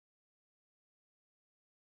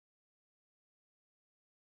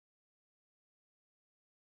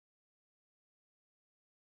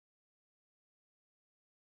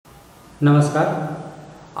नमस्कार.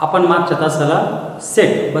 आपण मागच्या तासाला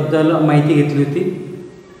सेटबद्दल माहिती घेतली होती.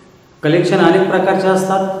 कलेक्शन अनेक प्रकारचे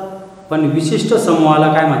असतात, पण विशिष्ट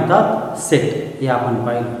समूहाला काय म्हणतात? सेट. हे आपण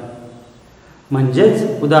पाहिलं.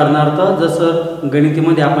 म्हणजेच उदाहरणार्थ जसं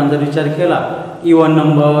गणितीमध्ये आपण जर विचार केला, even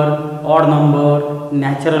number, odd number,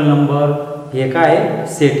 natural number, हे काय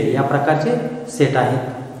सेट, या प्रकारचे सेट आहेत.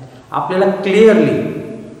 आपल्याला क्लिअरली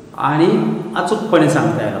आणि अचूकपणे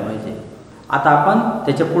सांगता यायला पाहिजे. आता आपण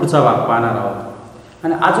त्याच्या पुढचा भाग पाहणार आहोत.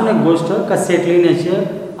 आणि अजून एक गोष्ट का सेट लिहिण्याची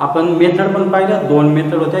आपण मेथड पण पाहिल्या. दोन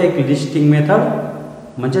मेथड होत्या. एक लिस्टिंग मेथड,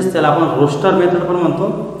 म्हणजेच त्याला आपण रोस्टर मेथड पण म्हणतो,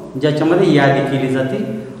 ज्याच्यामध्ये यादी केली जाते.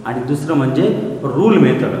 आणि दुसरं म्हणजे रूल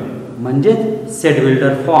मेथड, म्हणजेच सेट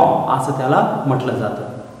बिल्डर फॉर्म असं त्याला म्हटलं जातं.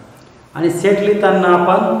 आणि सेट लिहिताना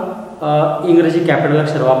आपण इंग्रजी कॅपिटल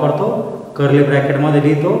अक्षर वापरतो, कर्ली ब्रॅकेटमध्ये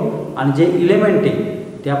लिहितो, आणि जे इलेमेंट आहे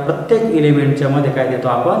त्या प्रत्येक इलेमेंटच्या मध्ये काय देतो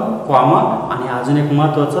आपण? कॉमा. आणि अजून एक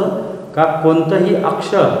महत्त्वाचं का कोणतंही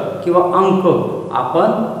अक्षर किंवा अंक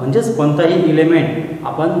आपण म्हणजेच कोणताही इलेमेंट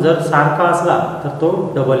आपण जर सारखा असला तर तो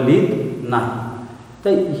डबल लिहित नाही.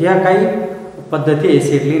 तर ह्या काही पद्धती आहे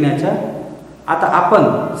सेट लिहिण्याच्या. आता आपण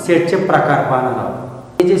सेटचे प्रकार पाहणार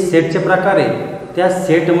आहोत. हे जे सेटचे प्रकार आहे त्या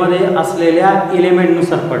सेटमध्ये असलेल्या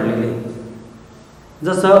इलेमेंटनुसार पडलेले.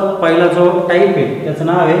 जसं पहिला जो टाईप आहे त्याचं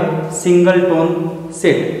नाव आहे सिंगल टोन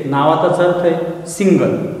सेट. नावाचाच अर्थ आहे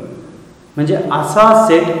सिंगल, म्हणजे असा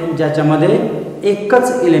सेट ज्याच्यामध्ये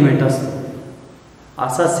एकच इलेमेंट असतो.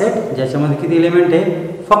 असा सेट ज्याच्यामध्ये किती इलेमेंट आहे?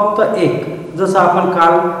 फक्त एक. जसं आपण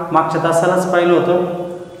काल मागच्या तासालाच पाहिलं होतं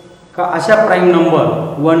का अशा प्राईम नंबर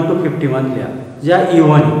 1 to 50 मधल्या ज्या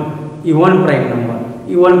even prime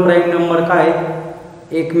number. Even prime number काय?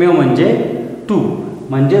 एकमेव म्हणजे 2.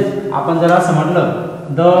 म्हणजेच आपण जर असं म्हटलं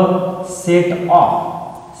the set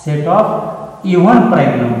of even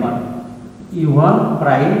prime number,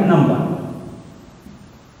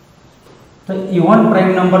 तर इव्हन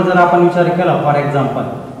प्राईम नंबर जर आपण विचार केला फॉर एक्झाम्पल,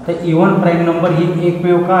 तर इव्हन प्राईम नंबर ही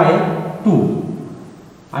एकमेव काय आहे? 2.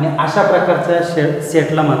 आणि अशा प्रकारच्या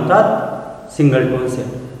सेटला म्हणतात सिंगल टोन सेट.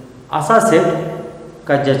 असा सेट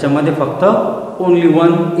का ज्याच्यामध्ये फक्त ओनली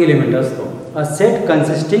वन इलेमेंट असतो. A set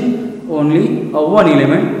consisting only one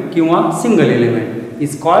element किंवा single element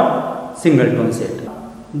is called single tone set.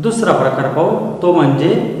 दुसरा प्रकार पाहू, तो म्हणजे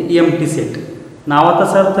एम्प्टी सेट.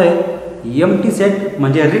 नावाचाच अर्थ आहे एम्प्टी सेट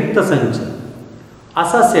म्हणजे रिक्त संच.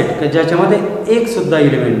 असा सेट का ज्याच्यामध्ये एक सुद्धा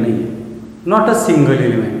इलेमेंट नाही आहे, not a single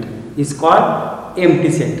element, is called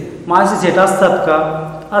empty set. मग असे सेट असतात का?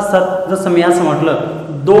 असतात. जसं मी असं म्हटलं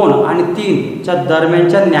 2 आणि 3च्या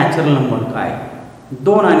दरम्यानच्या नॅचरल नंबर काय?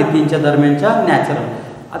 2 आणि 3च्या दरम्यानच्या नॅचरल.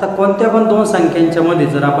 आता कोणत्या पण दोन संख्यांच्या मध्ये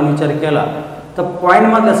जर आपण विचार केला तर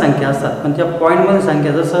पॉईंटमधल्या संख्या असतात, पण त्या पॉईंटमध्ये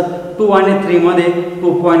संख्या जसं 2 आणि 3 मध्ये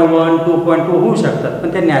 2.1, 2.2 होऊ शकतात, पण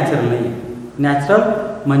त्या नॅचरल नाही आहे. नॅचरल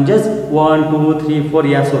म्हणजेच 1, 2, 3, 4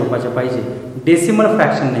 या स्वरूपाच्या पाहिजे, डेसिमल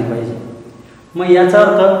फ्रॅक्शन नाही पाहिजे. मग याचा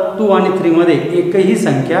अर्थ 2 आणि 3 मध्ये एकही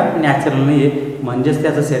संख्या नॅचरल नाही आहे, म्हणजेच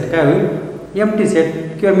त्याचा सेट काय होईल? Empty set.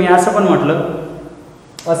 किंवा मी असं पण म्हटलं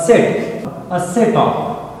a set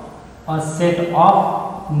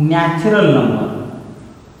of natural number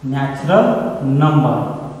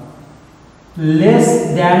less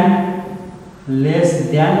than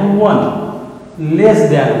 1.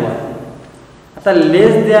 आता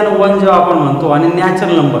लेस दॅन 1 जेव्हा आपण म्हणतो आणि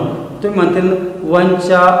नॅचरल नंबर, तुम्ही म्हणतील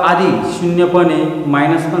 1च्या आधी 0 पण आहे,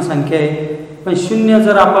 मायनस पण संख्या आहे, पण 0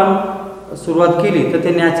 जर आपण सुरुवात केली तर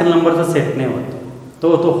ते नॅचरल नंबरचा सेट नाही होत,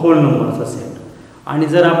 तो होल नंबरचा सेट. आणि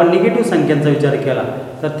जर आपण निगेटिव्ह संख्यांचा विचार केला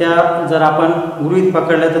तर त्या जर आपण गृहीत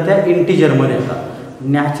पकडल्या तर त्या इंटिजरमध्ये येतात.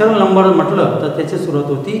 नॅचरल नंबर म्हटलं तर त्याची सुरुवात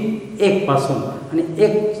होती 1 पासून, आणि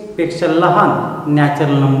 1 पेक्षा लहान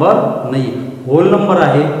नॅचरल नंबर नाही. होल नंबर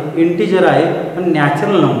आहे, इंटिजर आहे, पण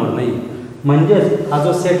नॅचरल नंबर नाही. म्हणजेच हा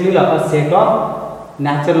जो सेट लिहिला a set of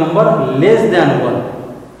natural number less than 1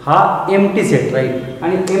 हा एम्प्टी सेट राहील.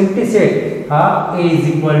 आणि एम्प्टी सेट हा ए is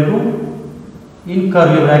equal to in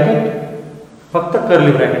curly bracket, फक्त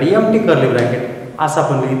curly bracket, empty curly bracket असा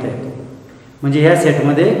पण लिहिता येतो. म्हणजे ह्या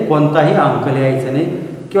सेटमध्ये कोणताही अंक लिहायचा नाही,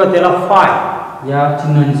 किंवा त्याला फाय या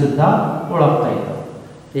चिन्हाने सुद्धा ओळखता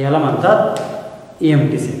येतं. याला म्हणतात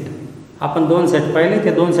एम्प्टी सेट. आपण 2 सेट पाहिले.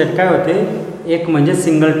 ते 2 सेट काय होते? एक म्हणजे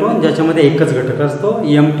सिंगल टोन ज्याच्यामध्ये एकच घटक असतो,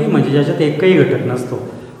 एम्प्टी म्हणजे ज्याच्यात एकही घटक नसतो.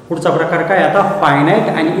 पुढचा प्रकार काय? आता फायनाईट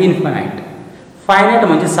आणि इन्फायनाईट. फायनाईट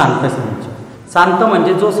म्हणजे शांत संच. शांत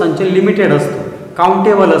म्हणजे जो संच लिमिटेड असतो,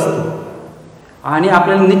 काउंटेबल असतो, आणि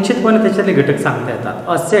आपल्याला निश्चितपणे त्याच्यातले घटक सांगता येतात.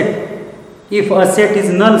 A set, if a set is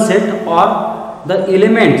null set और the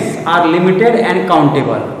elements R limited and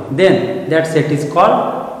countable, then that set is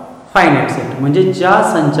called finite set. म्हणजे ज्या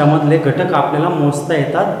संचामधले घटक आपल्याला मोजता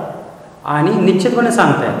येतात आणि निश्चितपणे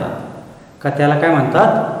सांगता येतात का त्याला काय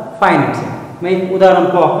म्हणतात फायनाईट सेट. मग एक उदाहरण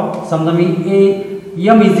पाहू आपण. समजा मी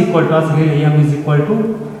एम इज इक्वल टू असं लिहिलं, एम इज इक्वल टू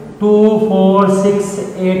 2 4 6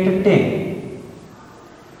 8 10.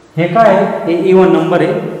 हे काय हे इवन नंबर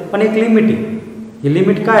आहे पण एक लिमिट आहे. हे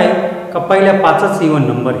लिमिट काय आहे का पहिल्या 5च इवन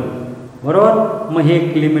नंबर आहे बरोबर. मग हे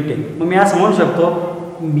एक लिमिट आहे. मग मी असं म्हणू शकतो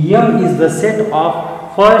M is the set of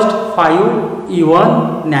first 5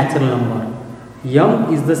 even natural number.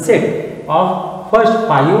 M is the set of first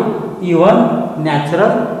 5 even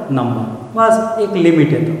natural number. बस एक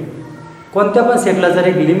लिमिट येतं. कोणत्या पण सेटला जर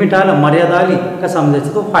एक लिमिट आलं, मर्यादा आली का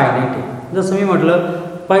समजायचं तो फायनाईट आहे. जसं मी म्हटलं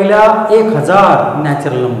पहिल्या 1000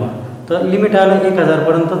 नॅचरल नंबर, तर लिमिट आलं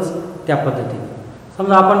 1000पर्यंतच. त्या पद्धतीने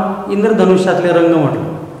समजा आपण इंद्रधनुष्यातले रंग म्हटलं,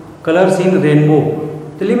 कलर्स इन रेनबो,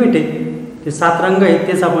 ते लिमिट आहे. ते 7 रंग आहेत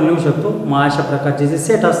तेच आपण लिहू शकतो. मग अशा प्रकारचे जे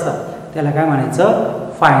सेट असतात त्याला काय म्हणायचं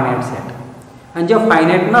फायनाईट सेट. आणि जे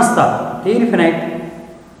फायनाईट नसतात ते इन्फिनाईट,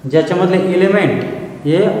 ज्याच्यामधले एलिमेंट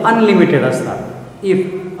हे अनलिमिटेड असतात.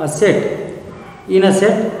 If a set in a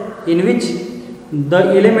set in which the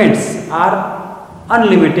elements are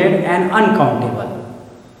unlimited and uncountable.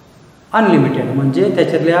 Unlimited म्हणजे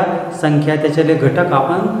त्याच्यातल्या संख्या, त्याच्यातले घटक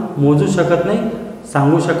आपण मोजू शकत नाही,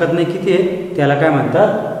 सांगू शकत नाही किती आहे, त्याला काय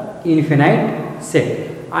म्हणतात इन्फिनाईट सेट.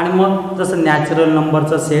 आणि मग जसं नॅचरल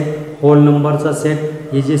नंबरचा सेट, होल नंबरचा सेट,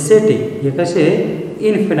 हे जे सेट आहे हे कसे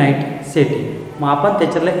इन्फिनाईट सेट आहे. मग आपण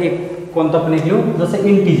त्याच्यातलं एक कोणता पण एक घेऊ, जसं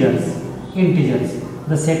integers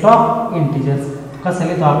the set of integers. कसं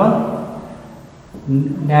लिहितो आपण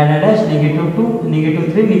डॅश -2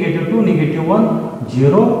 -3 -2 -1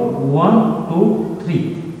 0 1 2 3.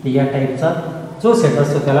 या टाईपचा जो सेट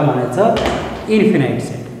असतो त्याला म्हणायचं इन्फिनाईट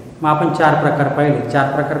सेट. मग आपण 4 प्रकार पाहिले.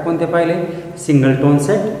 4 प्रकार कोणते पाहिले? Single tone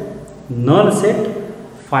set, null set,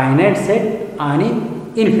 finite set आणि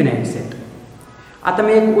इन्फिनाईट सेट. आता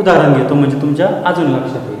मी एक उदाहरण घेतो म्हणजे तुमच्या अजून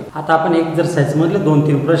लक्षात येईल. आता आपण एक्झरसाइजमधले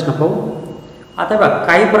 2-3 प्रश्न पाहू. आता बघा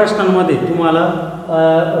काही प्रश्नांमध्ये तुम्हाला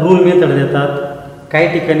रूल मेथड देतात, काही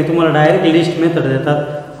ठिकाणी तुम्हाला डायरेक्ट लिस्ट मेथड देतात.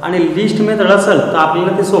 आणि लिस्ट मेथड असेल तर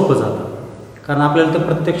आपल्याला ते सोपं जातं, कारण आपल्याला ते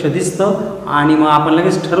प्रत्यक्ष दिसतं आणि मग आपण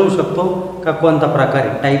लगेच ठरवू शकतो का कोणता प्रकार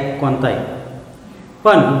आहे, टाईप कोणता आहे.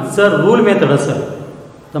 पण जर रूल मेथड असेल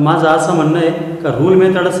तर माझं असं म्हणणं आहे का रूल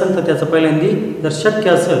मेथड असेल तर त्याचं पहिल्यांदी जर शक्य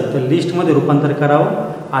असेल तर लिस्टमध्ये रूपांतर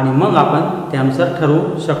करावं आणि मग आपण त्यानुसार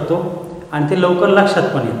ठरवू शकतो आणि ते लवकर लक्षात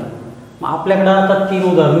पण येतं. मग आपल्याकडं आता 3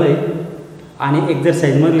 उदाहरणं आहेत आणि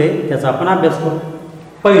एक्झरसाइजमधले त्याचा आपण अभ्यास करू.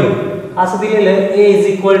 पहिलं असं दिलेलं आहे ए is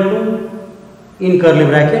equal to in curly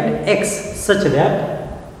bracket x such that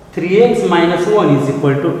 3x - 1 is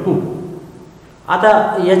equal to 2. आता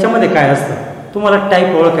याच्यामध्ये काय असतं तुम्हाला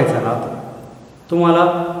टाईप ओळखायचा राहतो.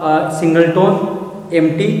 तुम्हाला सिंगल टोन,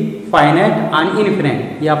 एम्प्टी, फायनाईट आणि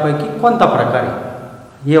इन्फिनाईट यापैकी कोणता प्रकार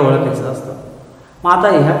आहे हे ओळखायचं असतं. मग आता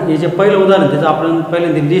हे जे पहिलं उदाहरण त्याचं आपण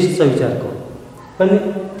पहिल्यांदा लिस्टचा विचार करू. पण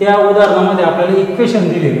त्या उदाहरणामध्ये आपल्याला इक्वेशन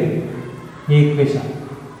दिलेलं आहे, हे इक्वेशन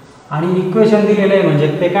आणि इक्वेशन दिलेलं आहे म्हणजे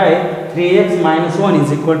ते काय 3x - 1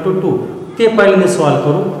 इज इक्वल टू 2. ते पहिल्यांदा सॉल्व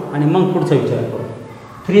करू आणि मग पुढचा विचार करू.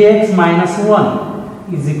 3x -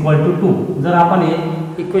 1 is equal to 2. जर आपण हे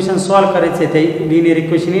इक्वेशन सॉल्व करायचं आहे ते लिनियर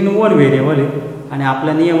इक्वेशन इन 1 व्हेरिएबल आहे आणि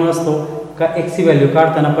आपला नियम असतो का एक्सची व्हॅल्यू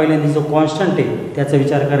काढताना पहिल्यांदा जो कॉन्स्टंट आहे त्याचा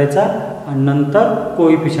विचार करायचा आणि नंतर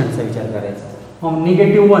कोइफिशियंटचा विचार करायचा. मग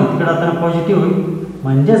 -1 तिकडे आता पॉझिटिव्ह होईल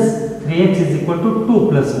म्हणजेच 3x इज इक्वल टू 2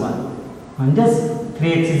 + 1 म्हणजेच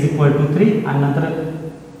 3x इज इक्वल टू 3 आणि नंतर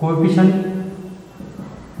कोइफिशियंट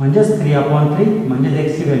म्हणजेच 3/3 म्हणजेच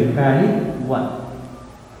एक्सची व्हॅल्यू काय आली 1.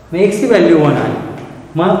 मग एक्सची व्हॅल्यू 1 आली.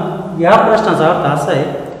 मग या प्रश्नाचा अर्थ असा आहे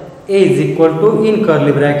ए is equal to in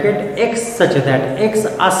curly bracket x such that x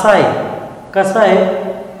असा आहे कसा आहे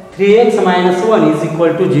 3x - 1 इज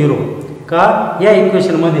इक्वल टू 0. का या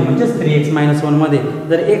इक्वेशनमध्ये म्हणजेच 3x - 1 मध्ये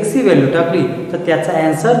जर एक्सची व्हॅल्यू टाकली तर त्याचा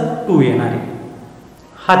ॲन्सर 2 येणार आहे.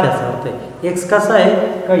 हा त्याचा अर्थ आहे. एक्स कसा आहे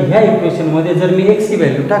का ह्या इक्वेशनमध्ये जर मी एक्सची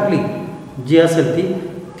व्हॅल्यू टाकली जी असेल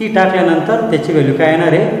ती टाकल्यानंतर त्याची व्हॅल्यू काय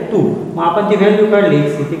येणार आहे 2. मग आपण ती व्हॅल्यू काढली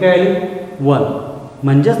एक्सची ती काय आली 1.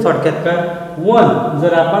 म्हणजेच थोडक्यात काय 1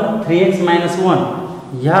 जर आपण 3x - 1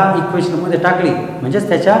 ह्या इक्वेशनमध्ये टाकली म्हणजेच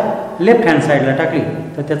त्याच्या लेफ्ट हँड साईडला टाकली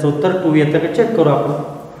तर त्याचं उत्तर 2 येतं का चेक करू आपण.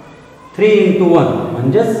 3 × 1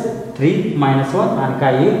 म्हणजेच 3 - 1 आणि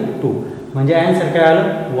काय येईल 2 म्हणजे ॲन्सर काय आलं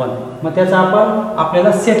 1. मग त्याचा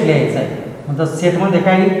आपल्याला सेट लिहायचा आहे. मग सेटमध्ये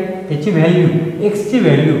काय येईल त्याची व्हॅल्यू एक्सची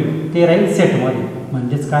व्हॅल्यू ते राहील सेटमध्ये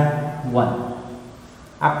म्हणजेच काय 1.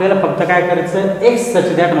 आपल्याला फक्त काय करायचं एक्स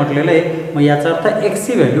सच दॅट म्हटलेलं आहे. मग याचा अर्थ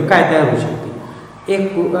एक्सची व्हॅल्यू काय तयार होऊ शकते.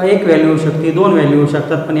 एक व्हॅल्यू होऊ शकते, 2 व्हॅल्यू होऊ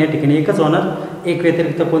शकतात पण या ठिकाणी एकच होणार. एक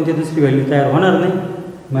व्यतिरिक्त कोणती दुसरी व्हॅल्यू तयार होणार नाही.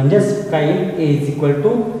 म्हणजेच काय ए is equal to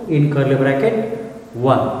in curly bracket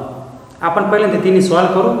 1. आपण पहिल्यांदा तिन्ही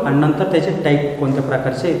सॉल्व करू आणि नंतर त्याचे टाईप कोणत्या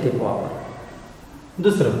प्रकारचे आहे ते पाहू आपण.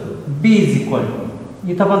 दुसरं बी इज इक्वल टू,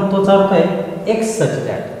 इथं पण तोच अर्थ आहे x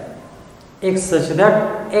such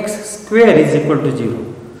that x square is equal to 0.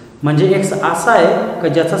 म्हणजे एक्स असा आहे का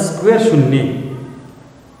ज्याचा स्क्वेअर 0 आहे.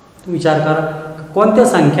 विचार करा कोणत्या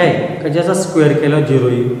संख्या आहे का ज्याचा स्क्वेअर केला 0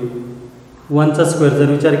 येईल. 1चा स्क्वेअर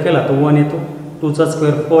जर विचार केला तर 1 येतो, 2चा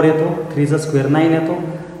स्क्वेअर 4 येतो, 3चा स्क्वेअर 9 येतो.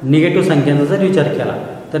 निगेटिव्ह संख्यांचा जर विचार केला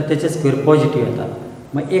तर त्याचे स्क्वेअर पॉझिटिव्ह येतात.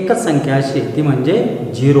 मग एकच संख्या अशी ती म्हणजे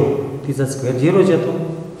 0, तिचा स्क्वेअर 0च येतो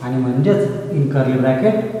आणि म्हणजेच इन कर्ली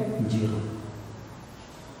ब्रॅकेट 0.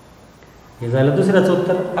 हे झालं दुसऱ्याचं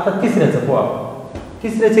उत्तर. आता तिसऱ्याचं पोहा.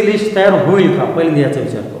 तिसऱ्याची लिस्ट तयार होईल का पहिल्यांदा याचा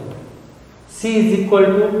विचार करू. C is equal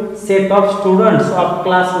to set of students of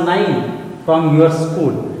class 9 from your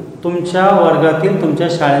school. तुमच्या वर्गातील तुमच्या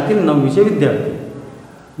शाळेतील 9वीचे विद्यार्थी.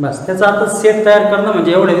 बस त्याचा आता सेट तयार करणं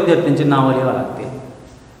म्हणजे एवढ्या विद्यार्थ्यांची नावं लिहावं लागते,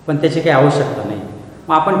 पण त्याची काही आवश्यकता नाही.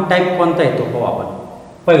 मग आपण टाईप कोणता येतो पाहू आपण.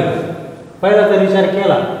 पहिला जर विचार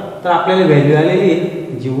केला तर आपल्याला व्हॅल्यू आलेली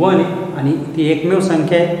आहे जी 1 आहे आणि ती एकमेव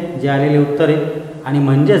संख्या आहे जी आलेली उत्तर आहे आणि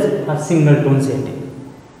म्हणजेच हा सिंगल टोन सेट आहे.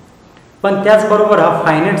 पण त्याचबरोबर हा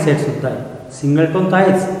फायनाईट सेटसुद्धा आहे. सिंगल टोन तर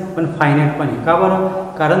आहेच पण फायनाईट पण आहे. का बरं?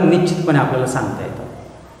 कारण निश्चितपणे आपल्याला सांगता येतं.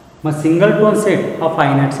 मग सिंगल टोन सेट हा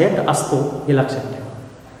फायनाईट सेट असतो हे लक्षात ठेवा.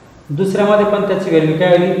 दुसऱ्यामध्ये पण त्याची व्हॅल्यू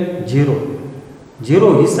काय आली 0. 0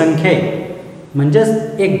 ही संख्या आहे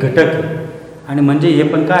म्हणजेच एक घटक आहे आणि म्हणजे हे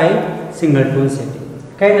पण काय आहे सिंगल टोन सेट आहे.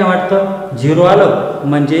 काही नाही वाटतं 0 आलं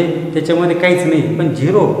म्हणजे त्याच्यामध्ये काहीच नाही, पण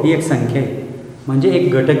 0 ही एक संख्या आहे म्हणजे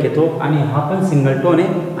एक घटक येतो आणि हा पण सिंगल टोन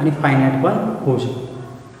आहे आणि फायनाईट पण होऊ शकतो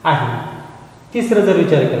आहे. तिसरं जर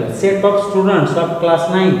विचार केला set of students of class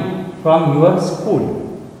 9 from your school.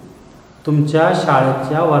 तुमच्या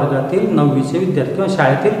शाळेच्या वर्गातील 9वीचे विद्यार्थी किंवा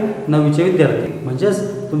शाळेतील 9वीचे विद्यार्थी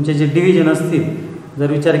म्हणजेच तुमचे जे डिव्हिजन असतील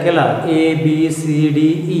जर विचार केला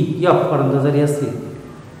ABCDE F पर्यंत जरी असतील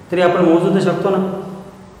तरी आपण मोजू तर शकतो ना.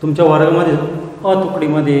 तुमच्या वर्गामध्ये अ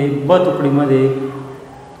तुकडीमध्ये ब तुकडीमध्ये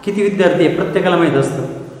किती विद्यार्थी आहे प्रत्येकाला माहीत असतं.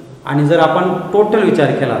 आणि जर आपण टोटल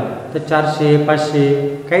विचार केला तर 400 500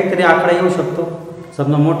 काहीतरी आकडा येऊ शकतो.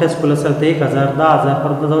 समजा मोठ्या स्कूल असेल तर 1000 10,000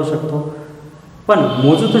 पर्यंत जाऊ शकतो. पण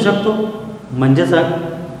मोजू तर शकतो म्हणजेच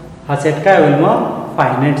हा सेट काय होईल मग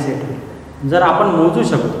फायनाईट सेट होईल. जर आपण मोजू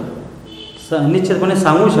शकतो निश्चितपणे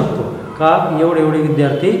सांगू शकतो का एवढे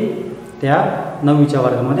विद्यार्थी त्या 9वीच्या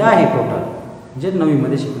वर्गामध्ये आहे टोटल जे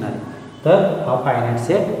 9वीमध्ये शिकणारे, तर हा फायनाईट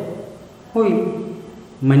सेट होईल.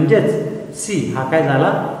 म्हणजेच सी हा काय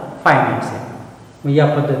झाला फायनाईट सेट. मग या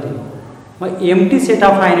पद्धतीने मग एम्प्टी सेट हा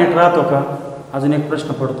फायनाईट राहतो का अजून एक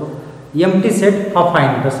प्रश्न पडतो. एम्प्टी सेट हा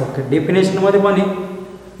फायनाईट असतो. डेफिनेशनमध्ये पण आहे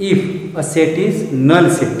if a set is null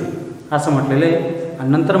set असं म्हटलेलं आहे आणि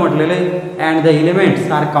नंतर म्हटलेलं आहे and the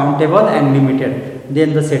elements R countable and limited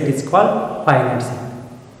then the set is called finite set.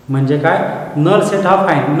 म्हणजे काय नल सेट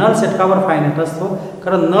हा नल सेट का बरं फायनाईट असतो?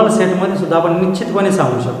 कारण नल सेटमध्ये सुद्धा आपण निश्चितपणे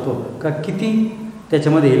सांगू शकतो का किती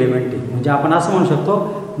त्याच्यामध्ये एलिमेंट आहे. म्हणजे आपण असं म्हणू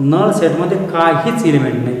शकतो नल सेटमध्ये काहीच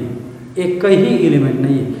एलिमेंट नाही, एकही एलिमेंट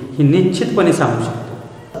नाही हे निश्चितपणे सांगू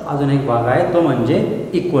शकतो. अजून एक भाग आहे तो म्हणजे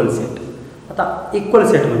इक्वल सेट. आता इक्वल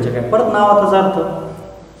सेट म्हणजे काय? परत नावाचाच अर्थ,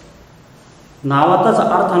 नावाचाच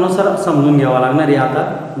अर्थानुसार समजून घ्यावा लागणार आहे.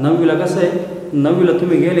 आता 9वीला कसं आहे, 9वीला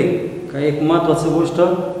तुम्ही गेले का एक महत्त्वाची गोष्ट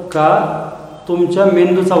का तुमच्या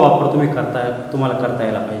मेंदूचा वापर तुम्हाला करता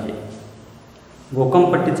यायला पाहिजे.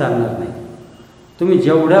 घोकमपट्टी चालणार नाही. तुम्ही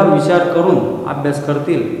जेवढा विचार करून अभ्यास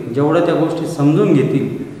करतील जेवढ्या त्या गोष्टी समजून घेतील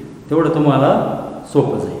तेवढं तुम्हाला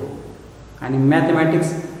सोपं जाईल. आणि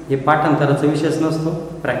मॅथमॅटिक्स हे पाठांतराचा विषयच नसतो,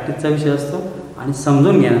 प्रॅक्टिसचा विषय असतो आणि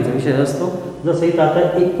समजून घेण्याचा विषय असतो. जसं इथं आता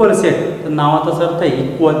इक्वल सेट तर नावाचाच अर्थ आहे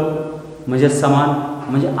इक्वल म्हणजे समान.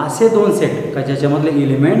 म्हणजे असे 2 सेट का ज्याच्यामधले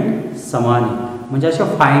एलिमेंट समान आहे. म्हणजे असे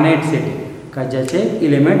फायनाईट सेट का ज्याचे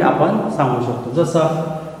एलिमेंट आपण सांगू शकतो. जसं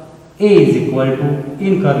A is equal to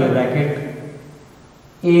in curly bracket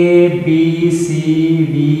ABCDE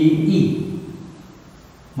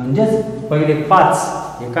म्हणजेच पहिले 5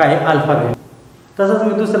 हे काय अल्फाबेट. तसंच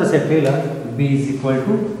मी दुसरा सेट लिहिला B is equal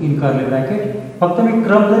to in curly bracket. फक्त मी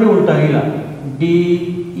क्रम जरी उलटा लिहिला DEACB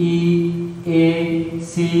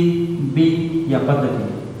या पद्धतीने.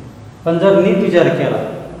 पण जर नीट विचार केला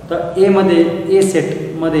तर ए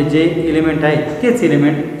सेटमध्ये जे एलिमेंट आहे तेच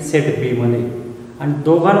एलिमेंट सेट बीमध्ये आणि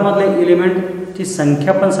दोघांमधले एलिमेंटची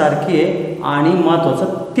संख्या पण सारखी आहे आणि महत्त्वाचं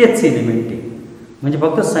तेच एलिमेंट आहे. म्हणजे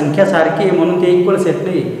फक्त संख्या सारखी आहे म्हणून ते इक्वल सेट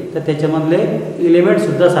नाही तर त्याच्यामधले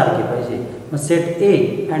एलिमेंटसुद्धा सारखे पाहिजे. मग set A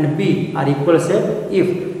and B R equal set if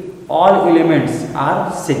all elements R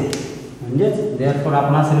same. म्हणजेच देअरफॉर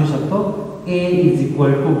आपण असं लिहू शकतो A is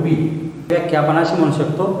equal to B. व्याख्या आपण अशी म्हणू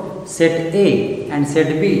शकतो set A and set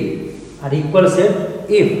B आणि equal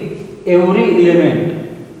set if every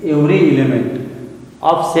element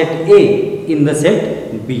of set A in the set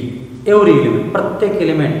B. Every element, प्रत्येक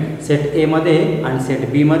एलिमेंट सेट ए मध्ये आणि सेट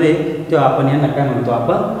बी मध्ये, तेव्हा आपण यांना काय म्हणतो,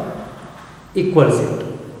 आपण इक्वल सेट.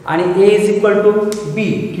 आणि ए इज इक्वल टू बी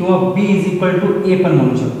किंवा बी इज इक्वल टू ए पण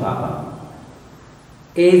म्हणू शकतो आपण.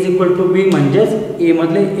 ए इज इक्वल टू बी म्हणजेच ए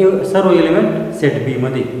मधले सर्व एलिमेंट सेट बी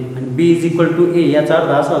मध्ये, आणि बी इज इक्वल टू ए याचा अर्थ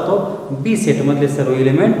असा होतो बी सेट मधले सर्व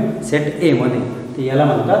एलिमेंट सेट ए मध्ये, तर याला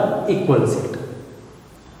म्हणतात इक्वल सेट.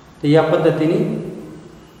 तर या पद्धतीने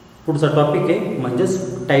पुढचा टॉपिक आहे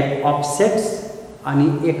म्हणजेच टाईप ऑफ सेट्स,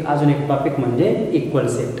 आणि अजून एक टॉपिक म्हणजे इक्वल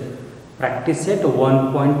सेट. प्रॅक्टिस सेट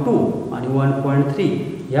 1.2 आणि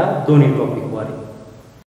 1.3 या दोन्ही टॉपिकवर आहे.